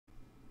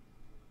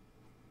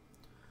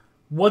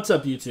What's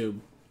up, YouTube?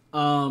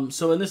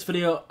 So in this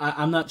video,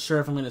 I'm not sure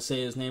if I'm going to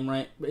say his name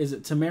right. Is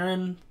it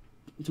Tamorrion?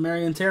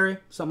 Tamorrion Terry?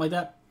 Something like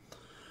that?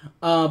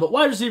 But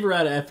wide receiver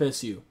out of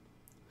FSU.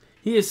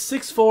 He is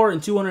 6'4"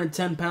 and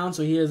 210 pounds,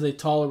 so he is a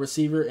taller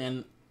receiver,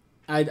 and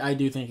I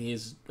do think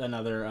he's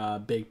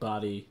another big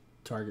body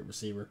target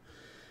receiver.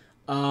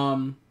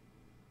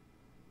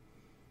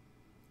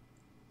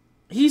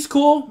 He's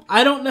cool.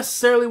 I don't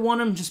necessarily want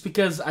him just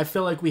because I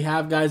feel like we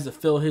have guys to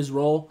fill his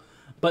role.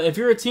 But if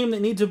you're a team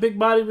that needs a big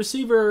body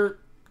receiver,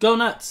 go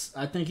nuts.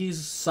 I think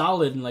he's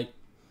solid in like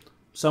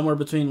somewhere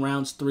between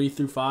rounds 3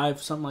 through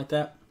 5, something like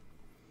that.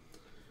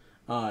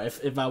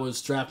 If I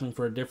was drafting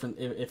for a different,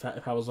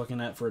 if I was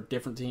looking at for a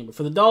different team, but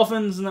for the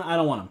Dolphins, no, I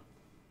don't want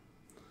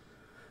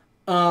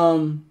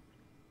him.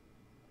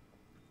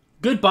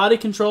 Good body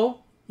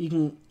control. He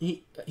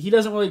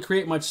doesn't really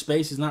create much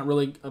space. He's not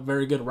really a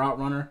very good route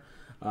runner.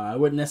 I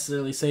wouldn't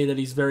necessarily say that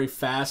he's very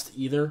fast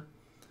either,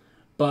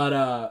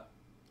 but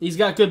he's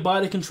got good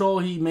body control.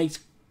 He makes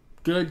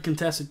good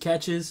contested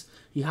catches.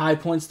 He high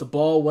points the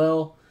ball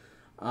well.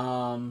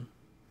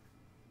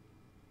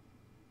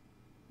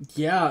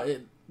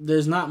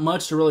 There's not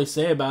much to really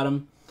say about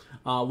him.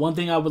 One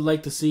thing I would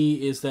like to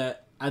see is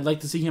that I'd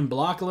like to see him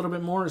block a little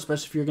bit more,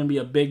 especially if you're going to be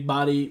a big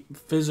body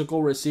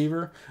physical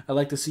receiver. I'd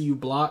like to see you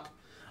block.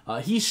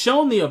 He's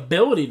shown the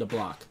ability to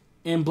block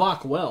and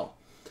block well.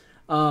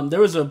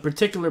 There was a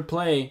particular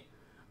play,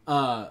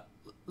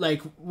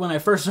 like when I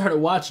first started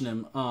watching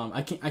him.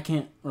 I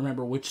can't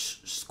remember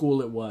which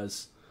school it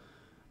was,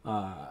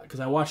 because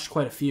I watched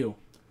quite a few.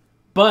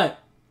 But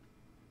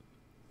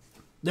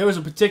there was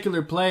a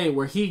particular play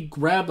where he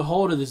grabbed a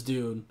hold of this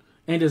dude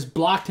and just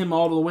blocked him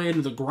all the way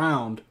into the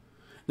ground.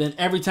 Then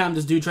every time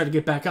this dude tried to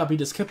get back up, he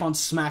just kept on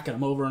smacking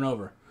him over and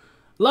over.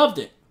 Loved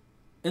it.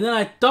 And then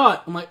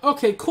I'm like,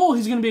 okay, cool,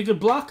 he's going to be a good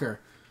blocker.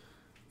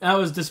 And I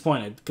was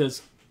disappointed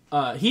because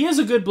he is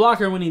a good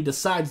blocker when he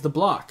decides to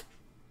block.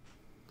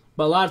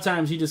 But a lot of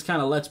times he just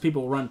kind of lets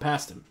people run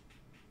past him,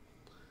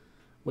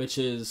 which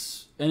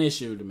is an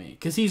issue to me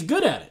because he's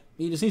good at it.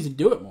 He just needs to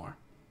do it more.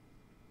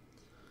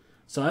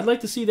 So I'd like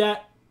to see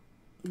that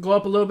go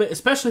up a little bit,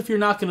 especially if you're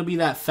not going to be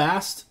that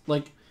fast.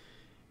 Like,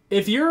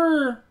 if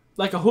you're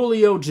like a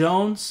Julio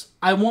Jones,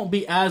 I won't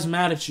be as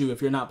mad at you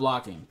if you're not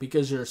blocking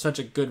because you're such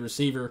a good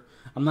receiver.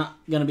 I'm not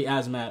going to be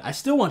as mad. I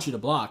still want you to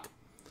block,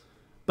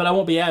 but I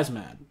won't be as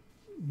mad.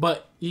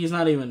 But he's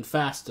not even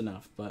fast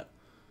enough, but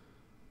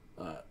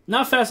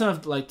not fast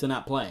enough like to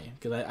not play,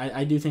 because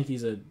I do think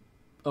he's a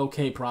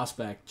okay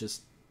prospect,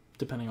 just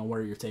depending on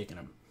where you're taking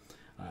him.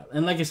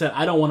 And like I said,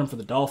 I don't want him for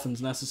the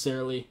Dolphins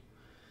necessarily,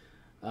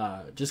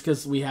 just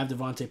because we have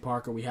Devontae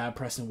Parker, we have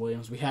Preston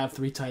Williams, we have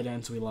 3 tight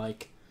ends we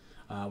like.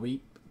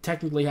 We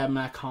technically have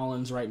Matt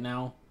Collins right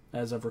now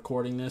as of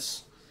recording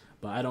this,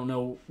 but I don't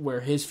know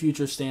where his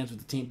future stands with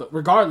the team. But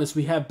regardless,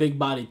 we have big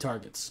body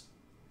targets.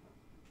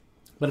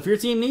 But if your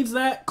team needs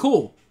that,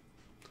 cool.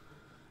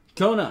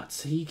 Go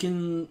nuts. He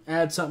can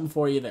add something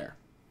for you there.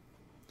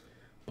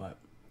 But,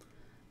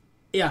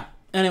 yeah.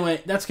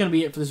 Anyway, that's going to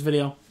be it for this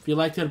video. If you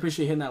liked it, I'd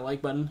appreciate hitting that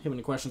like button. If you have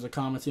any questions or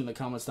comments, leave in the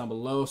comments down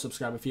below.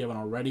 Subscribe if you haven't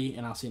already,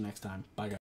 and I'll see you next time. Bye, guys.